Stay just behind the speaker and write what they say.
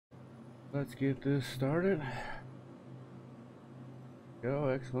Let's get this started. Go,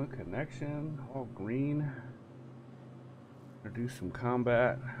 excellent connection, all green. Gonna do some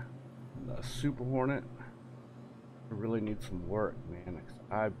combat. The Super Hornet. I really need some work, man.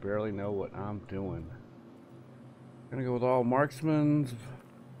 I barely know what I'm doing. Gonna go with all marksmen's.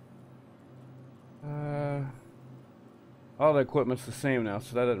 All the equipment's the same now,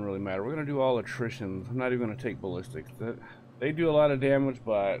 so that doesn't really matter. We're gonna do all attritions. I'm not even gonna take ballistics. They do a lot of damage,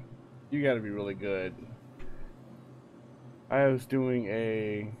 but you gotta be really good. I was doing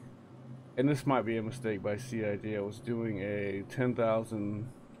a, and this might be a mistake by CID, I was doing a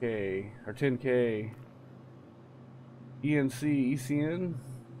 10,000K or 10K ENC ECN,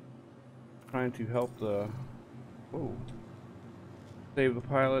 trying to help the, save the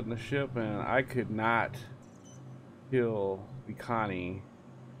pilot and the ship, and I could not kill the Connie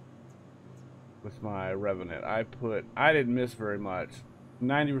with my Revenant. I didn't miss very much.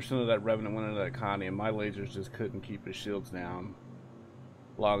 90% of that Revenant went into that Connie, and my lasers just couldn't keep his shields down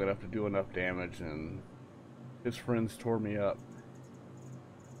long enough to do enough damage, and his friends tore me up.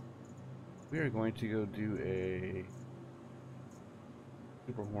 We are going to go do a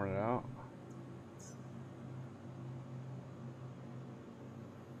Super Hornet out.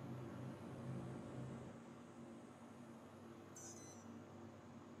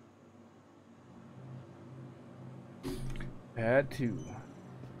 Pad 2.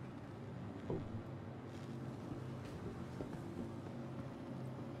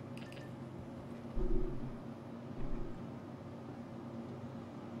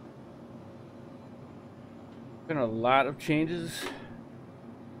 Been a lot of changes.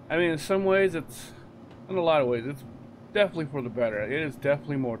 I mean, in some ways in a lot of ways it's definitely for the better. It is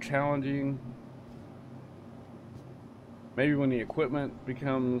definitely more challenging. Maybe when the equipment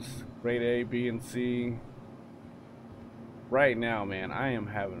becomes grade A, B, and C. Right now, man, I am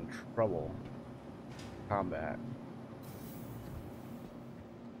having trouble combat.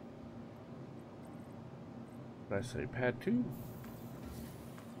 What did I say? Pad 2?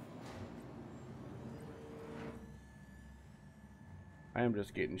 I am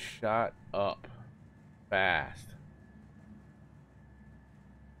just getting shot up fast.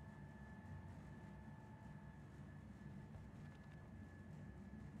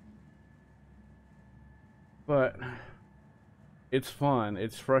 But it's fun.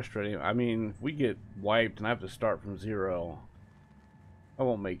 It's frustrating. I mean, if we get wiped and I have to start from zero, I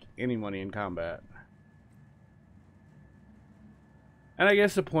won't make any money in combat. And I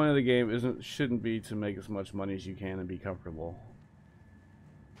guess the point of the game shouldn't be to make as much money as you can and be comfortable.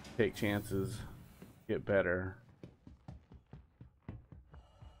 Take chances, get better.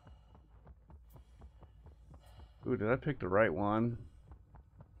 Ooh, did I pick the right one?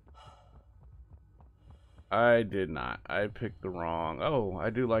 I did not. I picked the wrong. Oh, I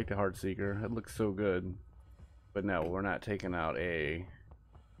do like the Heartseeker. It looks so good. But no, we're not taking out a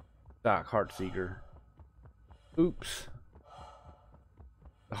stock Heartseeker. Oops.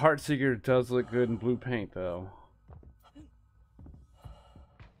 The Heartseeker does look good in blue paint, though.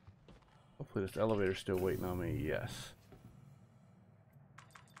 Hopefully this elevator's still waiting on me. Yes.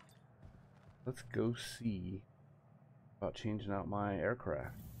 Let's go see about changing out my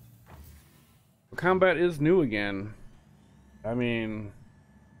aircraft. Combat is new again. I mean,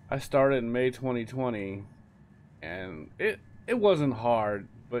 I started in May 2020, and it wasn't hard,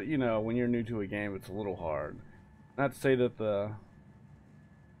 but you know, when you're new to a game, it's a little hard. Not to say that the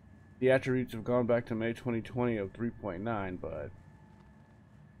attributes have gone back to May 2020 of 3.9, but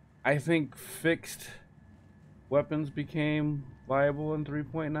I think fixed weapons became viable in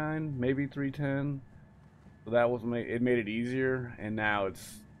 3.9, maybe 3.10. So that was it made it easier, and now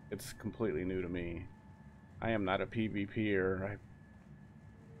it's completely new to me. I am not a PvPer.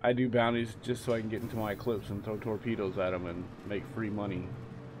 I do bounties just so I can get into my clips and throw torpedoes at them and make free money.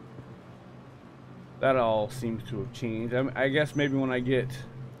 That all seems to have changed. I guess maybe when I get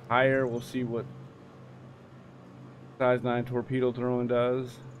higher, we'll see what size 9 torpedo throwing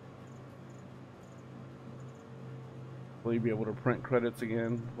does. Will you be able to print credits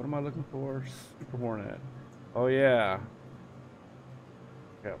again? What am I looking for? Super Hornet. Oh yeah.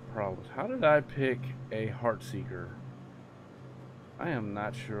 Got problems. How did I pick a Heartseeker? I am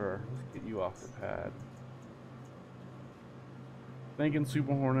not sure. Let's get you off the pad. Thinking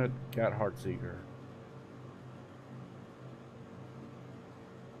Super Hornet, got Heartseeker.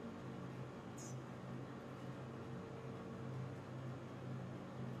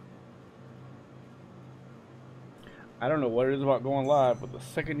 I don't know what it is about going live, but the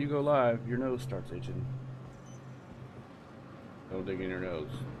second you go live, your nose starts itching. Don't dig in your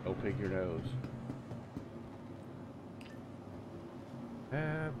nose. Don't pick your nose.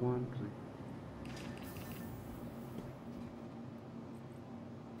 Add one, please.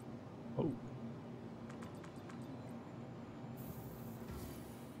 Oh.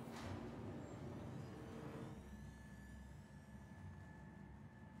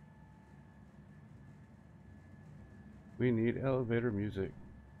 We need elevator music.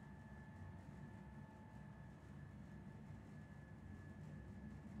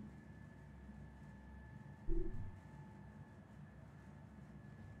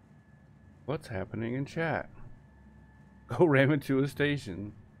 What's happening in chat? Go ram into a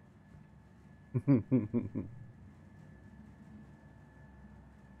station.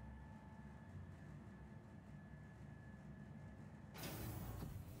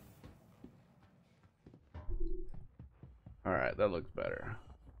 Alright, that looks better.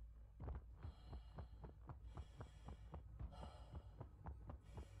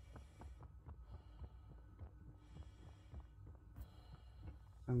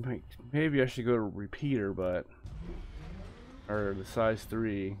 Maybe I should go to repeater, but or the size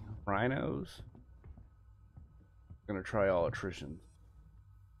 3 rhinos. I'm gonna try all attrition.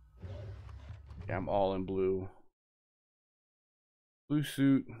 Yeah, I'm all in blue. Blue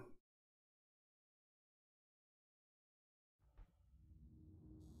suit.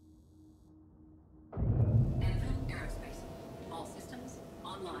 Aerospace. All systems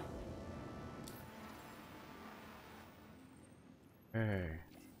online. Hey.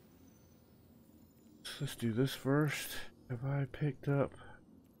 Let's do this first. Have I picked up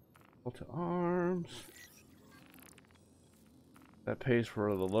call to arms? That pays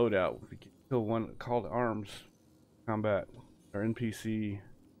for the loadout. We can kill one call to arms combat or NPC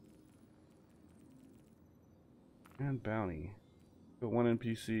and bounty. Kill one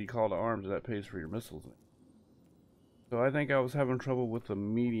NPC call to arms, that pays for your missiles. So I think I was having trouble with the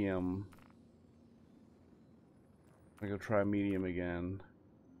medium. I'm gonna go try medium again.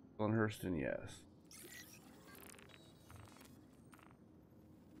 Glen Hurston, yes.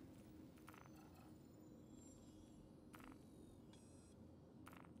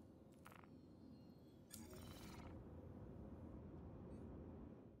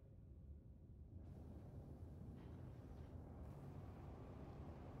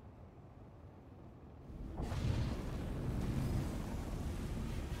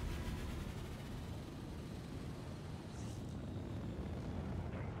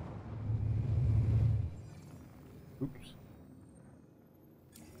 Oops.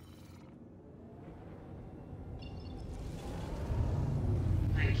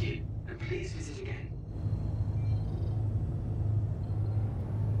 Thank you, and please visit again.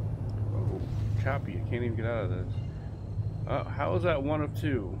 Oh, choppy, I can't even get out of this. How is that 1 of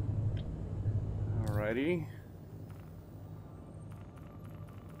 2? Alrighty.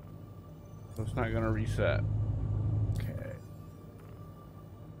 So it's not gonna reset. Okay.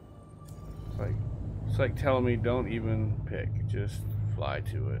 It's like telling me don't even pick, just fly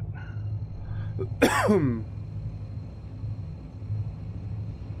to it.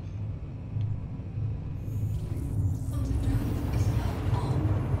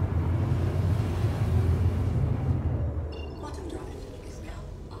 Quantum drive is now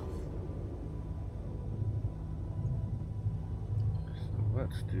off. So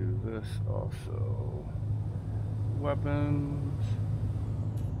let's do this also. Weapons.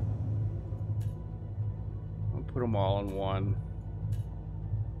 I'll put them all in one.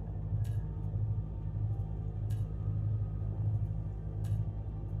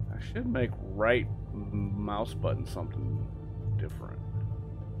 I should make right mouse button something different.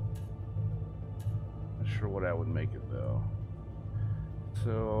 Not sure what I would make it though.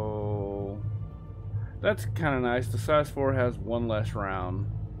 So that's kind of nice. The size 4 has one less round.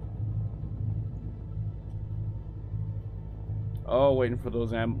 Oh, waiting for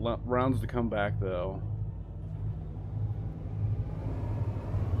those rounds to come back though.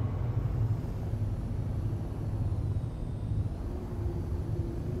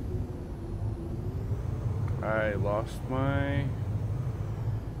 I lost my...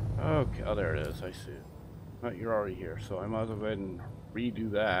 Okay, oh there it is, I see it. Oh, you're already here, so I might as well go ahead and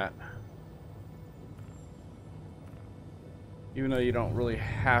redo that. Even though you don't really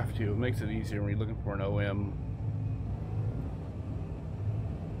have to, it makes it easier when you're looking for an OM.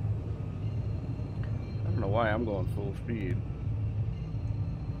 I don't know why I'm going full speed.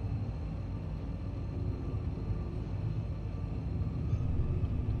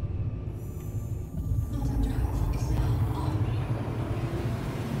 Quantum drive is now on.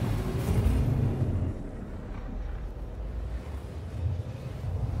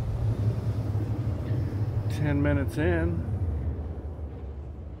 10 minutes in.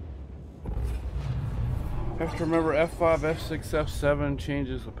 Have to remember F5, F6, F7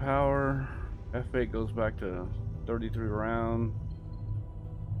 changes the power. F8 goes back to 33 round.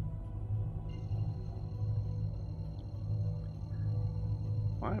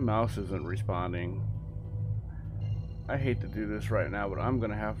 My mouse isn't responding. I hate to do this right now, but I'm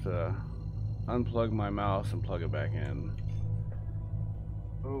gonna have to unplug my mouse and plug it back in.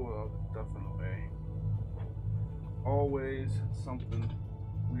 Oh well, definitely. Always something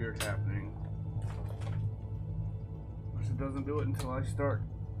weird happening. It doesn't do it until I start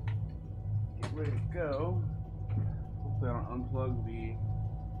get ready to go. Hopefully I don't unplug the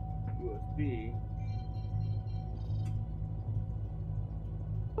USB.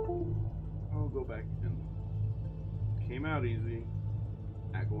 I'll go back in. Came out easy,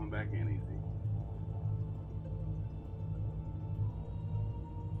 not going back in easy.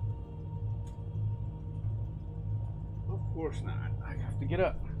 Of course not. I have to get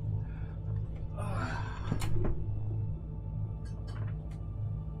up.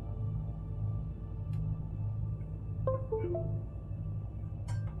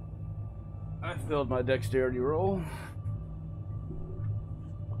 I failed my dexterity roll.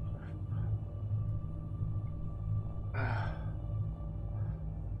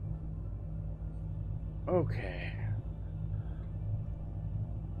 Okay.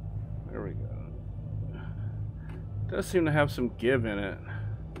 There we go. Does seem to have some give in it.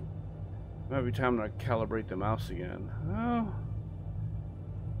 Might be time to calibrate the mouse again. Oh.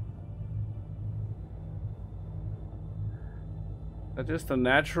 That's just a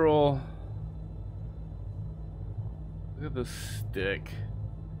natural. Look at the stick.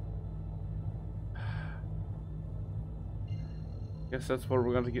 Guess that's what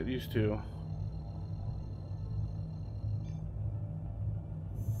we're going to get used to.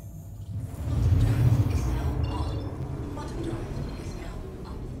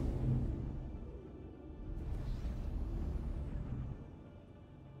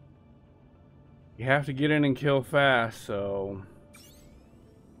 You have to get in and kill fast, so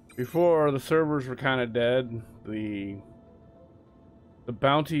before the servers were kind of dead, the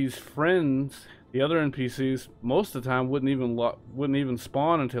bounty's friends, the other NPCs, most of the time wouldn't even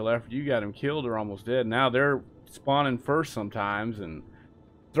spawn until after you got him killed or almost dead. Now they're spawning first sometimes and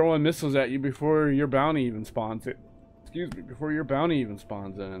throwing missiles at you before your bounty even spawns it. Excuse me, before your bounty even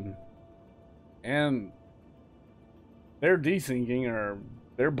spawns in. And they're desyncing or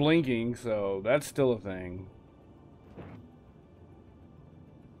they're blinking, so that's still a thing.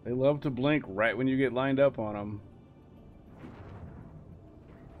 They love to blink right when you get lined up on them.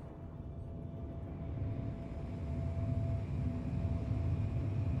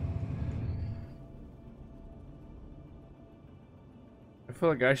 I feel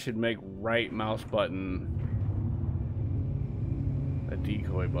like I should make right mouse button a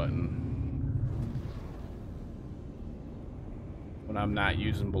decoy button when I'm not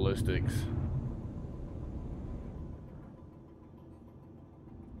using ballistics.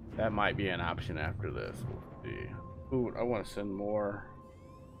 That might be an option after this. We'll see. Ooh, I want to send more.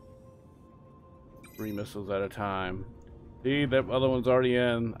 3 missiles at a time. See, that other one's already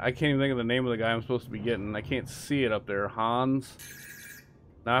in. I can't even think of the name of the guy I'm supposed to be getting. I can't see it up there. Hans.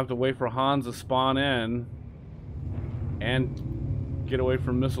 Now I have to wait for Hans to spawn in and get away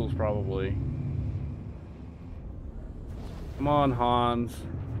from missiles probably. Come on, Hans.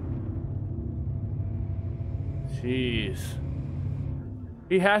 Jeez.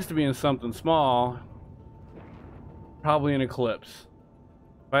 He has to be in something small. Probably an eclipse.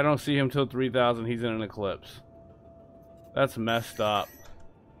 If I don't see him till 3000, he's in an eclipse. That's messed up.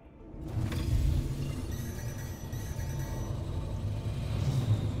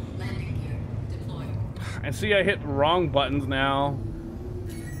 Landing gear deployed. And see, I hit the wrong buttons now.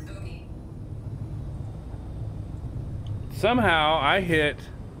 Okay. Somehow I hit.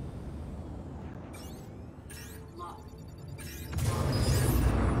 Lock.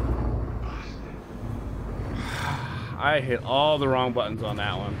 I hit all the wrong buttons on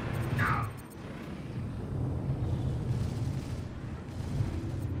that one.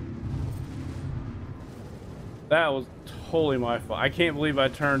 That was totally my fault. I can't believe I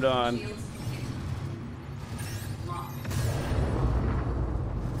turned on. Shields hit. Lock.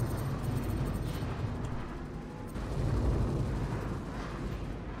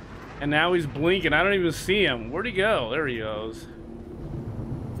 And now he's blinking. I don't even see him. Where'd he go? There he goes.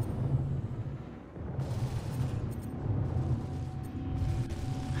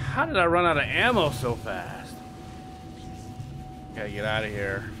 How did I run out of ammo so fast? Gotta get out of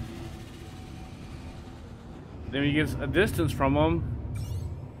here. Then he gets a distance from him.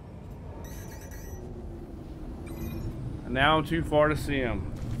 And now I'm too far to see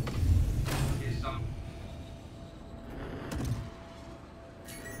him.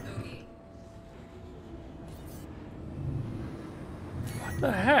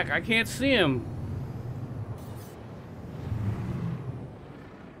 The heck? I can't see him.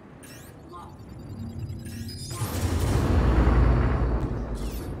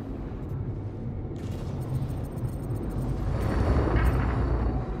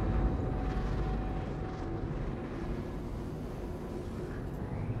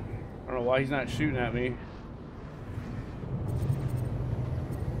 I don't know why he's not shooting at me.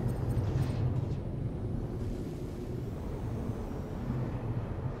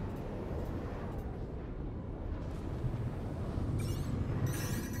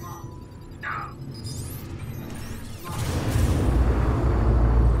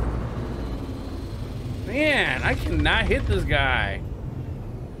 Man, I cannot hit this guy.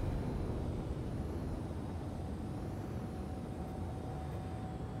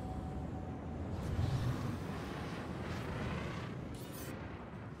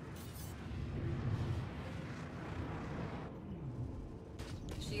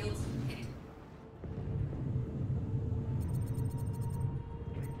 Shields hit.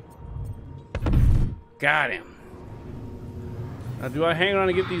 Got him. Now, do I hang on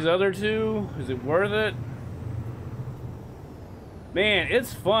to get these other two? Is it worth it? Man,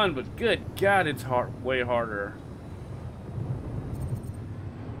 it's fun, but good God, it's hard, way harder.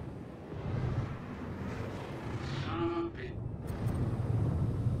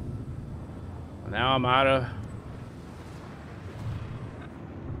 Now I'm out of...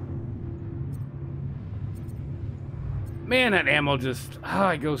 Man, that ammo just... Oh,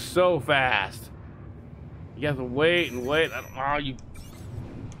 it goes so fast. You have to wait and wait. Oh, you...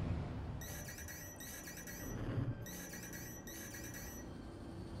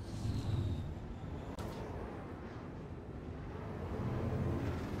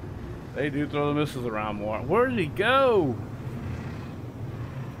 They do throw the missiles around more. Where did he go?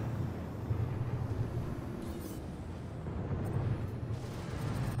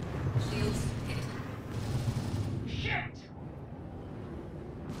 Shields hit. Shit!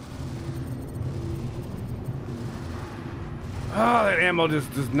 Oh, that ammo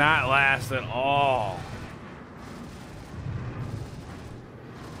just does not last at all.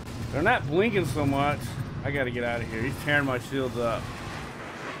 They're not blinking so much. I gotta get out of here. He's tearing my shields up.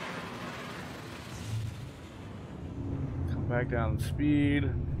 Come back down to speed.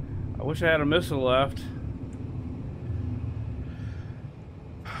 I wish I had a missile left.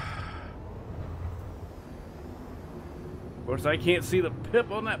 Of course, I can't see the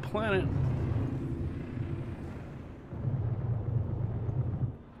pip on that planet.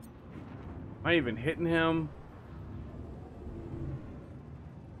 Am I even hitting him?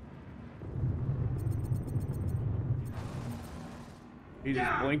 He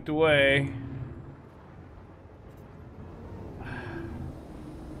just blinked away.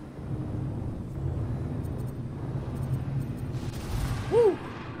 Woo!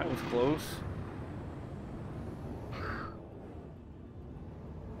 That was close.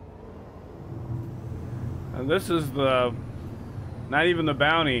 And this is the... not even the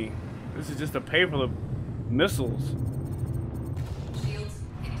bounty. This is just to pay for the missiles. Shields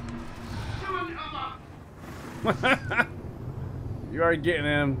hit. You are getting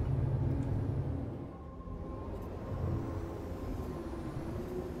him.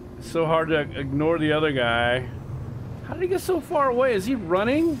 It's so hard to ignore the other guy. How did he get so far away? Is he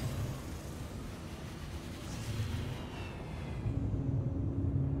running?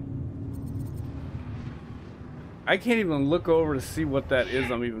 I can't even look over to see what that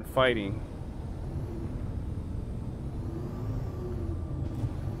is I'm even fighting.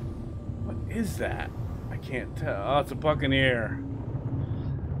 What is that? I can't tell. Oh, it's a Buccaneer.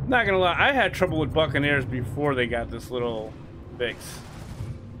 Not gonna lie, I had trouble with Buccaneers before they got this little fix.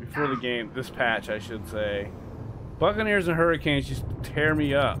 Before the game, this patch, I should say. Buccaneers and Hurricanes just tear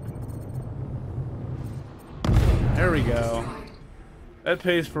me up. There we go. That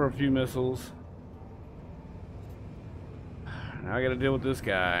pays for a few missiles. Now I gotta deal with this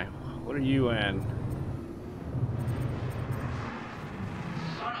guy. What are you in?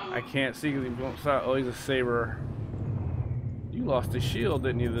 I can't see because he won't stop. Oh, he's a saber. You lost a shield,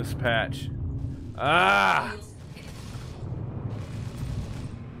 didn't you, this patch? Ah!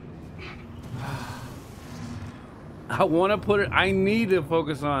 I want to put it... I need to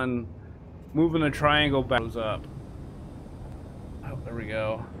focus on moving the triangle back up. Oh, there we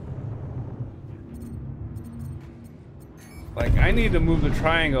go. Like, I need to move the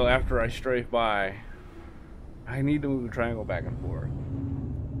triangle after I strafe by. I need to move the triangle back and forth.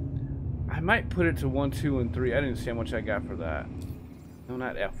 I might put it to 1, 2, and 3. I didn't see how much I got for that. No,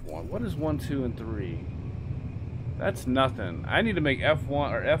 not F1. What is 1, 2, and 3? That's nothing. I need to make F1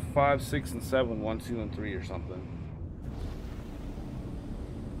 or F5, 6, and 7 1, 2, and 3 or something.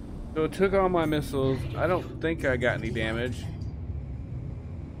 So it took all my missiles. I don't think I got any damage.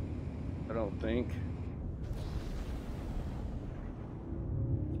 I don't think.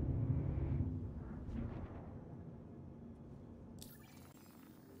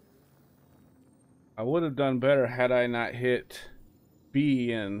 I would have done better had I not hit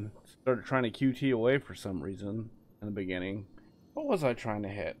B and started trying to QT away for some reason in the beginning. What was I trying to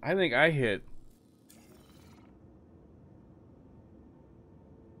hit? I think I hit...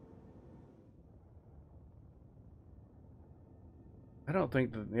 I don't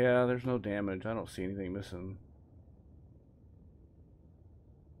think that... Yeah, there's no damage. I don't see anything missing.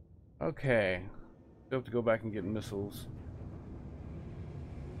 Okay. Still have to go back and get missiles.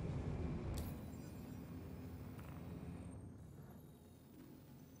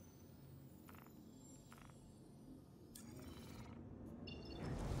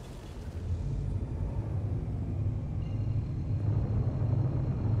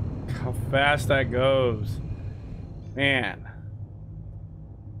 How fast that goes. Man.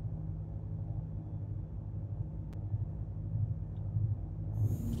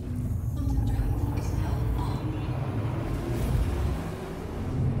 Quantum drive is now on.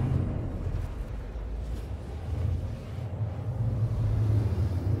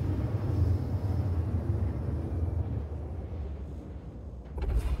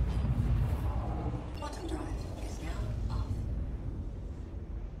 Quantum drive is now off. Quantum drive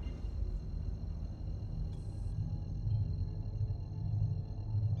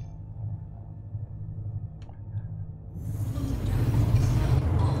is now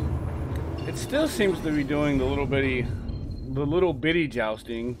on. It still seems to be doing the little bitty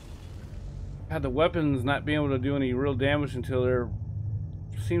jousting. God, the weapons not being able to do any real damage until they're...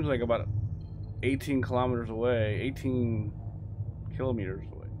 Seems like about 18 kilometers away. 18 kilometers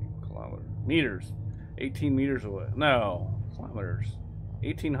away. Meters. 18 meters away. No. Kilometers.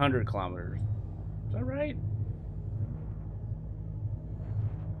 1,800 kilometers. Is that right?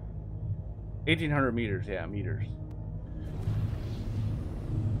 1,800 meters. Yeah, meters.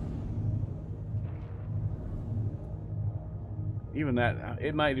 Even that,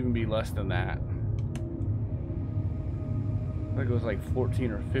 it might even be less than that. I think it was like 14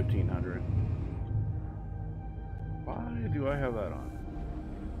 or 1,500. Why do I have that on?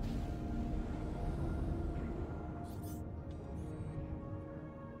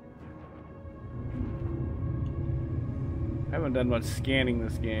 I haven't done much scanning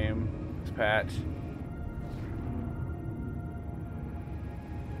this game, this patch.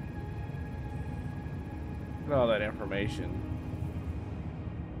 Look at all that information.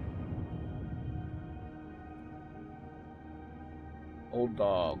 Old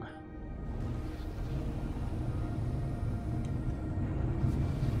dog.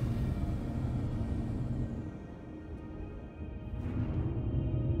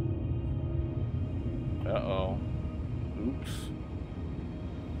 Uh-oh. Oops.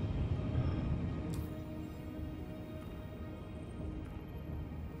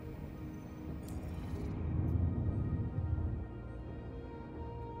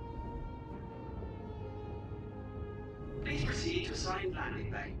 Please proceed to assigned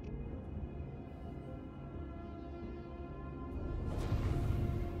landing bay.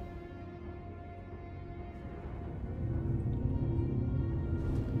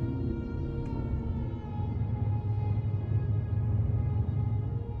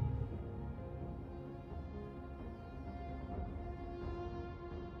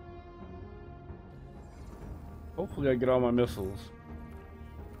 Hopefully I get all my missiles.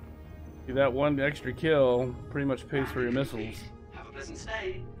 See, that one extra kill pretty much pays for your missiles Have a pleasant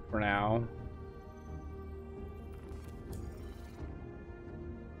stay. for now.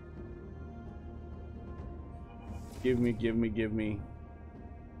 Give me, give me, give me.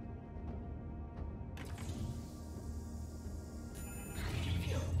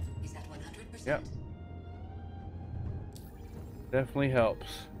 Fuel is at 100%. Yep. Definitely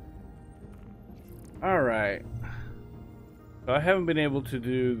helps. Alright. So I haven't been able to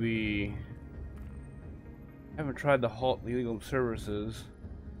do the... I haven't tried to halt illegal services.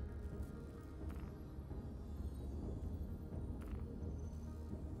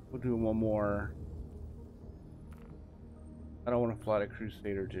 We'll do one more. I don't want to fly the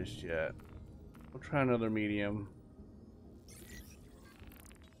Crusader just yet. We'll try another medium.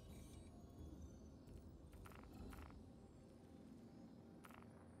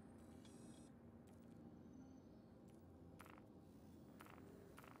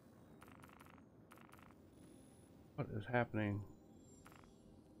 What is happening?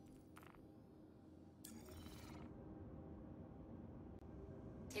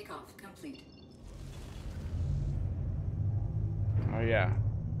 Takeoff complete. Oh yeah.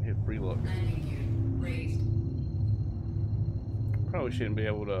 Hit free look. Landing gear raised. Probably shouldn't be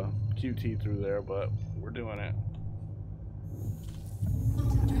able to QT through there, but we're doing it.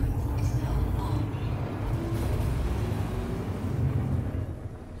 Quantum drive is now on.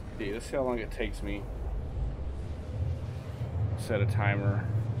 See, let's see how long it takes me. Set a timer.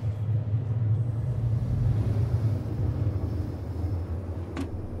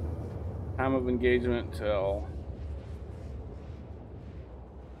 Time of engagement till.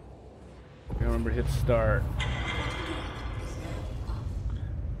 Remember to hit start.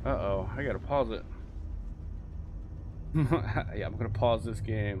 Uh-oh, I gotta pause it. Yeah, I'm gonna pause this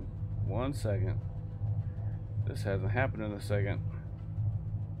game. 1 second. This hasn't happened in a second.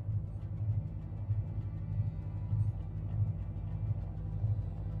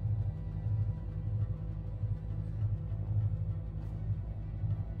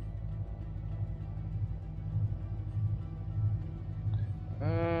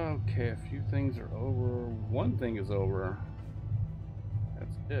 Okay, a few things are over. One thing is over.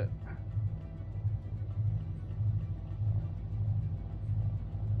 That's it.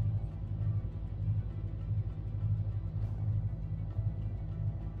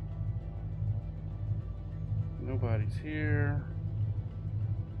 Nobody's here.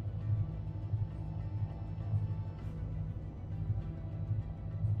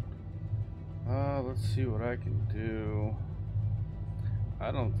 Let's see what I can do.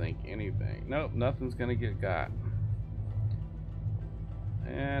 I don't think anything. Nope, nothing's gonna get got.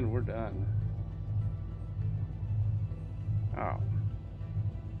 And we're done. Oh.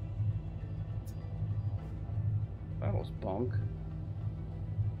 That was bunk.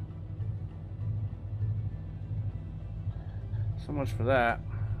 So much for that.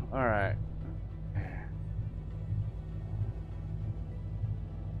 Alright.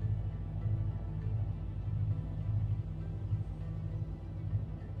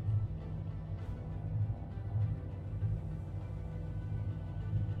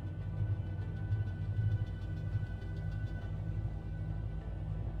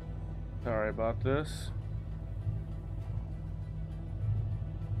 Sorry about this.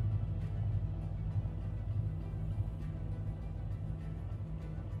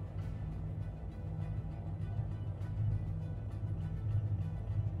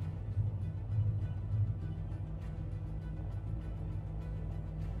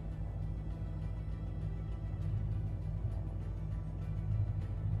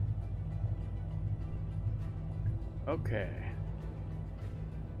 Okay.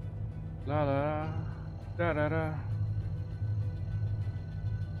 La la da da da.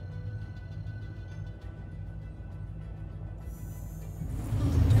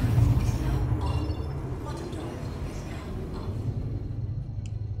 Quantum drive is now on.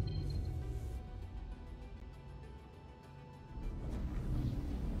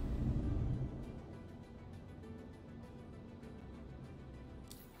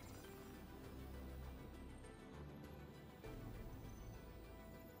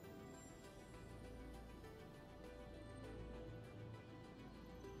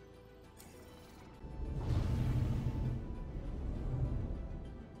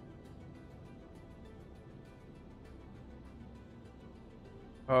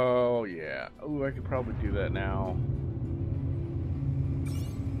 Oh yeah. Ooh, I could probably do that now.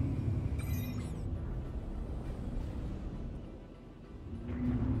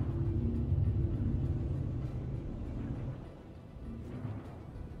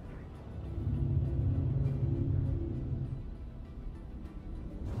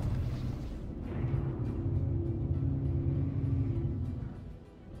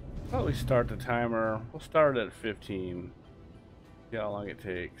 Probably start the timer. We'll start at 15. See how long it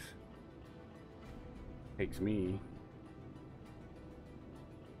takes. Takes me.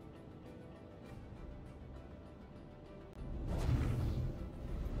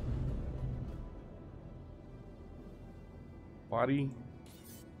 Body.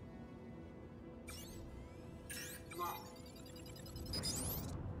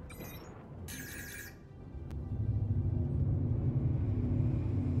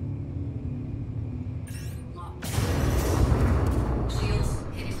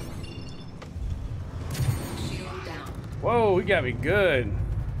 Whoa, he got me good.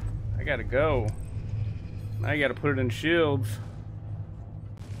 I gotta go. Now you gotta put it in shields.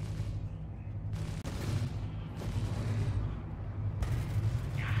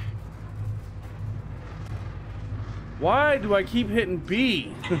 Why do I keep hitting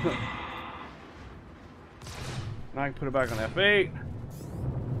B? Now I can put it back on F8.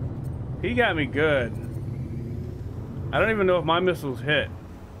 He got me good. I don't even know if my missiles hit.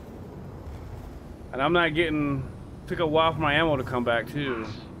 And I'm not getting... Took a while for my ammo to come back too.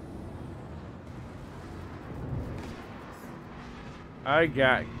 I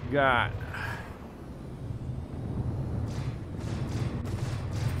got.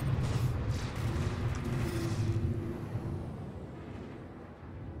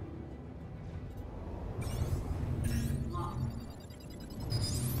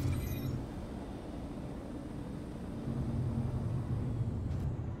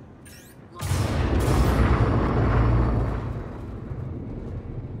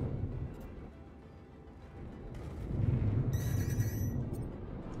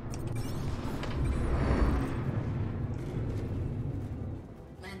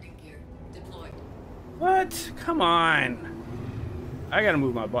 Landing gear deployed. What? Come on. I gotta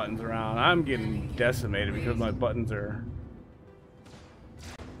move my buttons around. I'm getting decimated because my buttons are...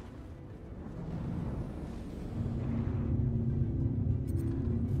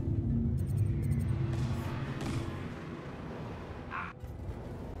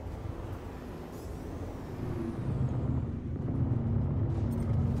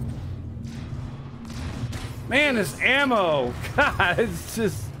 Man, this ammo! God, it's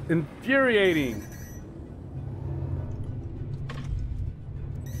just infuriating.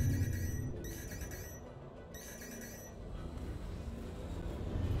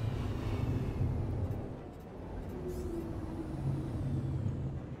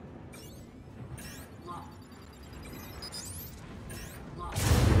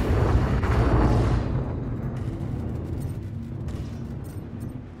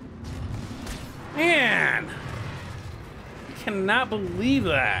 Man! I cannot believe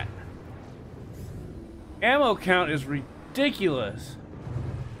that. Ammo count is ridiculous.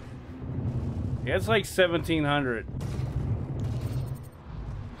 Yeah, it's like 1,700.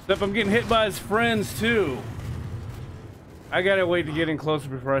 Except I'm getting hit by his friends too. I gotta wait to get in closer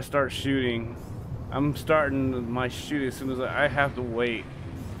before I start shooting. I'm starting my shoot as soon as I have to wait.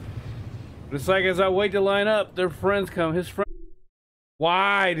 But it's like as I wait to line up, their friends come. His friend.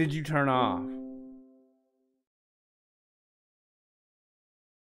 Why did you turn off?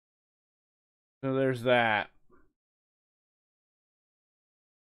 So there's that.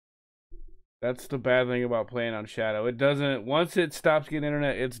 That's the bad thing about playing on Shadow. It doesn't, once it stops getting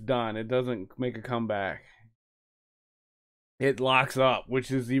internet, it's done. It doesn't make a comeback. It locks up,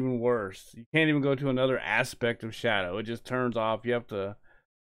 which is even worse. You can't even go to another aspect of Shadow. It just turns off. You have to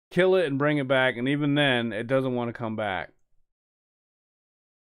kill it and bring it back, and even then, it doesn't want to come back.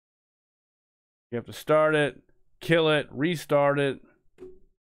 You have to start it, kill it, restart it.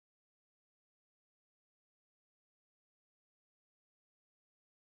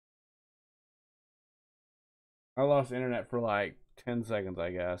 I lost internet for like 10 seconds,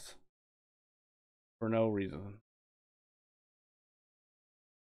 I guess. For no reason.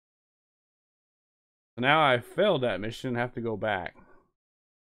 So now I failed that mission and have to go back.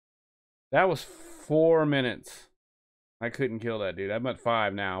 That was 4 minutes. I couldn't kill that dude. I'm at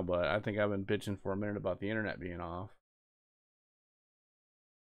 5 now, but I think I've been bitching for a minute about the internet being off.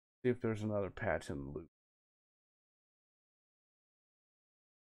 See if there's another patch in the loop.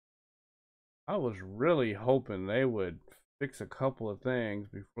 I was really hoping they would fix a couple of things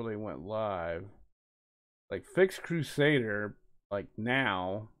before they went live. Like fix Crusader, like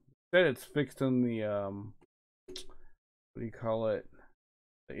now. Said it's fixed in the what do you call it?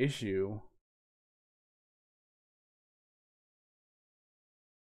 The issue.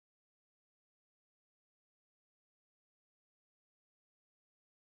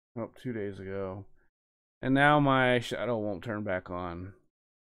 Oh, 2 days ago. And now my shadow won't turn back on.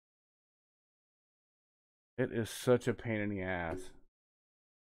 It is such a pain in the ass.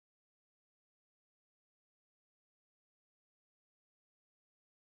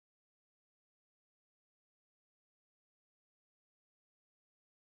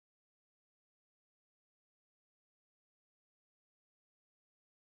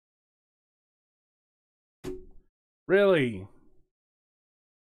 Really?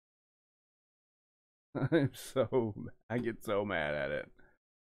 I get so mad at it.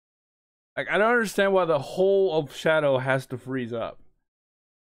 Like, I don't understand why the whole of Shadow has to freeze up.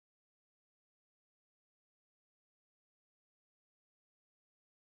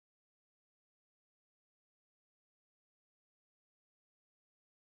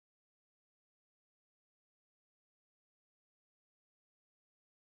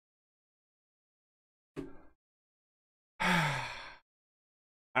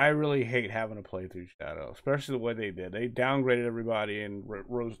 I really hate having to play through Shadow, especially the way they did. They downgraded everybody and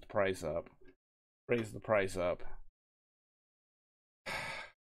rose the price up. Raised the price up.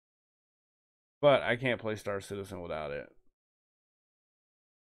 But I can't play Star Citizen without it.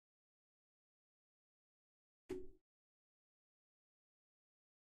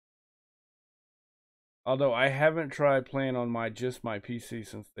 Although I haven't tried playing on my PC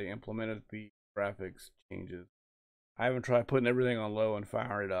since they implemented the graphics changes. I haven't tried putting everything on low and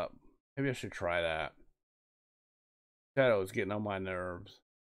firing it up. Maybe I should try that. Shadow is getting on my nerves.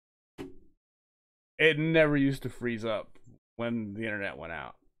 It never used to freeze up when the internet went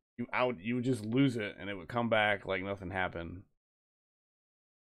out. You would just lose it and it would come back like nothing happened.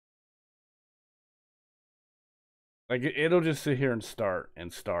 Like it'll just sit here and start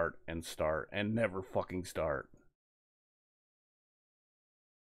and start and start and never fucking start.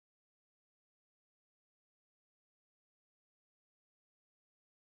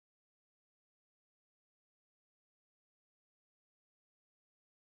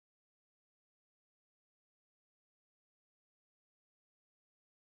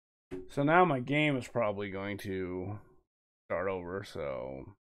 So now my game is probably going to start over,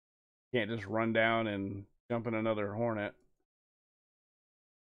 so can't just run down and jump in another Hornet.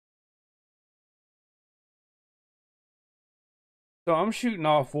 So I'm shooting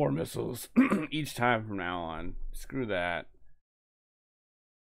all 4 missiles each time from now on. Screw that.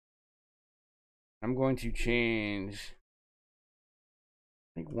 I'm going to change,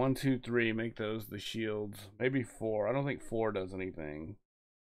 I think 1, 2, 3, make those the shields. Maybe 4. I don't think 4 does anything.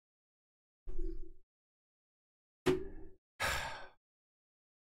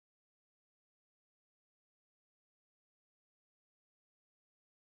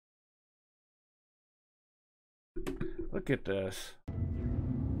 Look at this.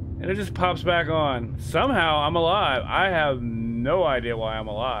 And it just pops back on. Somehow I'm alive. I have no idea why I'm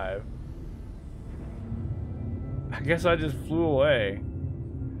alive. I guess I just flew away.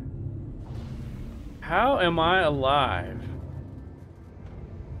 How am I alive?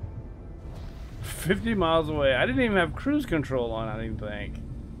 50 miles away. I didn't even have cruise control on, I didn't think.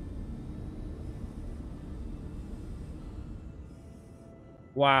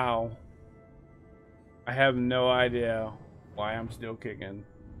 Wow. I have no idea why I'm still kicking.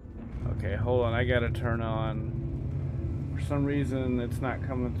 Okay, hold on. I gotta turn on. For some reason, it's not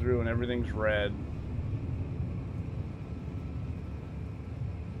coming through and everything's red.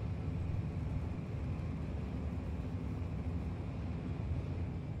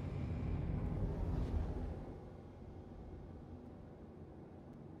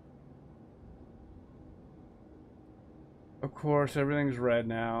 Of course, everything's red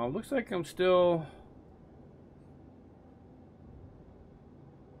now. Looks like I'm still...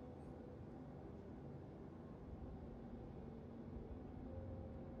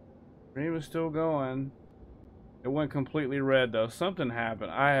 Stream is still going. It went completely red though. Something happened.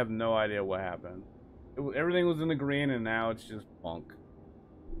 I have no idea what happened. Everything was in the green and now it's just bunk.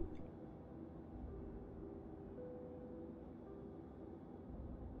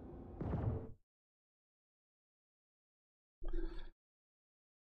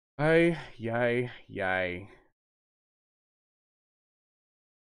 Ay, yay, yay.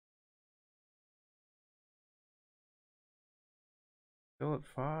 Still at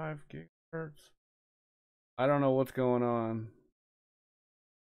 5 gigahertz. I don't know what's going on.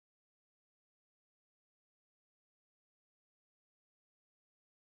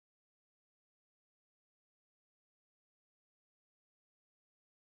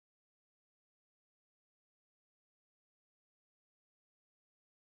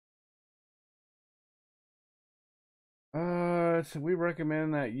 So we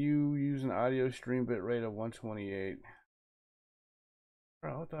recommend that you use an audio stream bit rate of 128.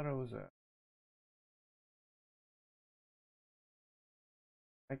 Oh, I thought I was at.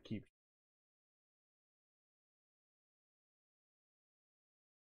 I keep.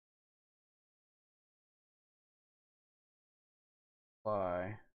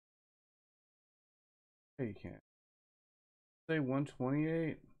 Why? Hey, you can't. Say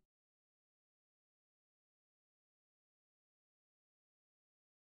 128.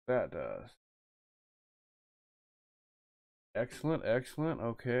 That does. Excellent, excellent.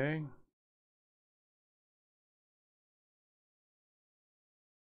 Okay.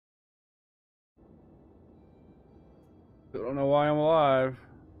 Still don't know why I'm alive.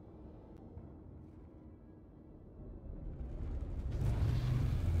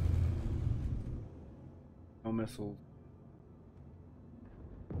 No missiles.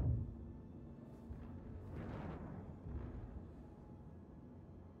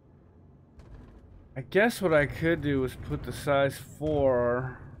 I guess what I could do is put the size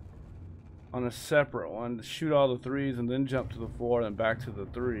 4 on a separate one to shoot all the 3s and then jump to the 4 and back to the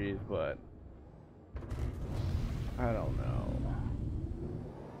 3s, but I don't know.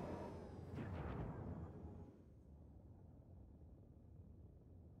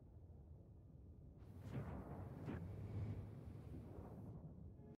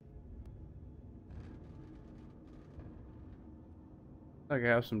 Like I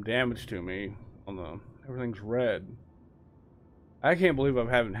have some damage to me on the everything's red. I can't believe I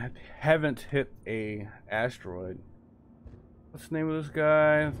haven't hit a asteroid. What's the name of this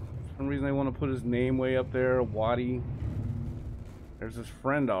guy? For some reason they want to put his name way up there. Waddy. There's his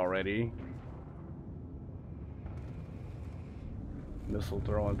friend already. Missile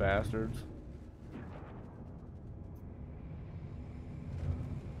throwing bastards.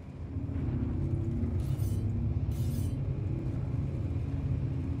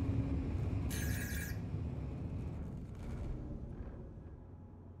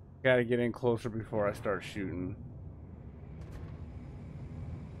 Gotta get in closer before I start shooting.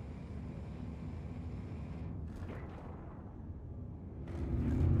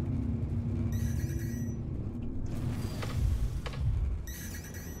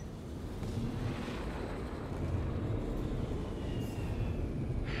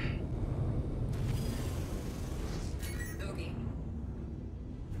 Bogey.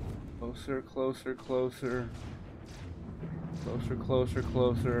 Closer, closer, closer. Closer, closer,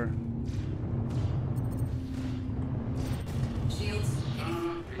 closer. Shields.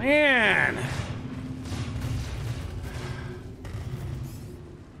 Man!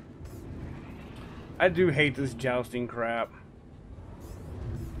 I do hate this jousting crap.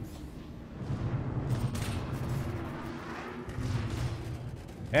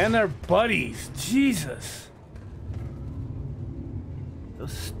 And they're buddies. Jesus.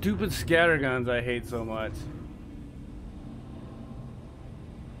 Those stupid scatterguns I hate so much.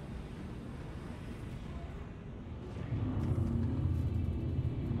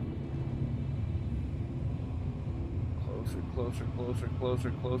 Closer, closer,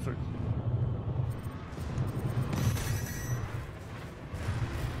 closer, closer.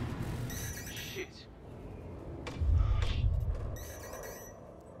 Shit.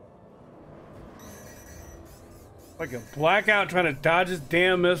 Like a blackout trying to dodge his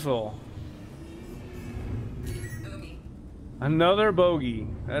damn missile. Bogey. Another bogey.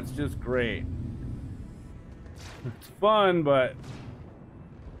 That's just great. It's fun, but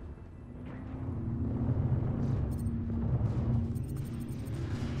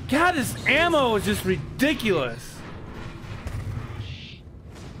God, his ammo is just ridiculous.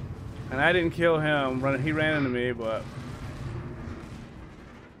 And I didn't kill him. He ran into me, but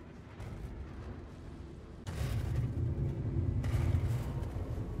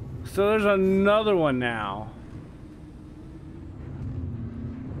so there's another one now.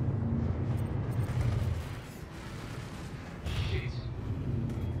 Shit.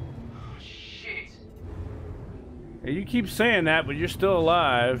 Shit. Hey, you keep saying that, but you're still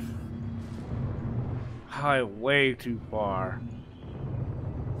alive. Hi, way too far.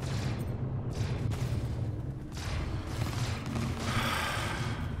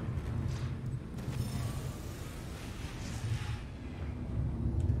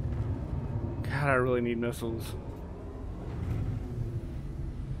 God, I really need missiles.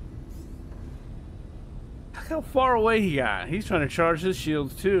 Look how far away he got. He's trying to charge his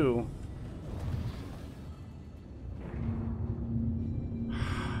shields too.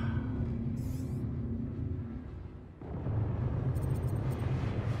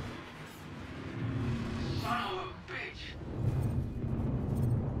 Son of a bitch.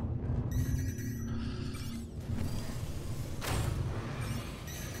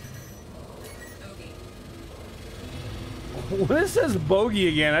 Bogey. When it says bogey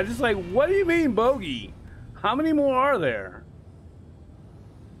again, I just like, what do you mean bogey? How many more are there?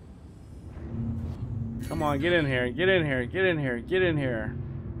 Come on, get in here, get in here, get in here, get in here.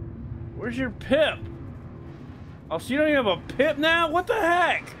 Where's your pip? Oh, so you don't even have a pip now? What the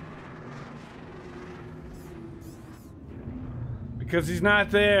heck? Because he's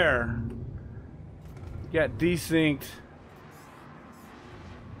not there. He got desynced.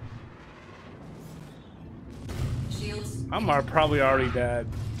 Shields. I'm probably already dead.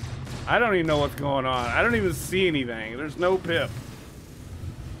 I don't even know what's going on. I don't even see anything. There's no pip.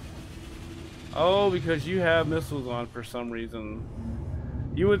 Oh, because you have missiles on for some reason.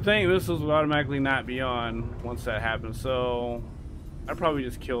 You would think missiles would automatically not be on once that happens, so I probably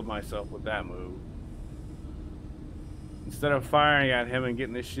just killed myself with that move. Instead of firing at him and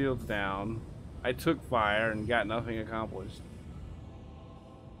getting his shields down, I took fire and got nothing accomplished.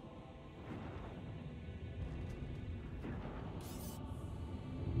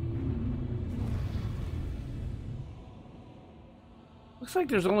 Looks like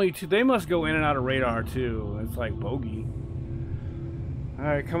there's only two. They must go in and out of radar too. It's like bogey.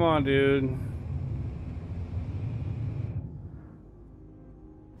 Alright, come on, dude.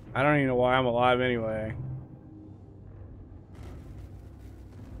 I don't even know why I'm alive anyway.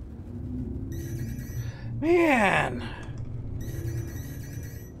 Man!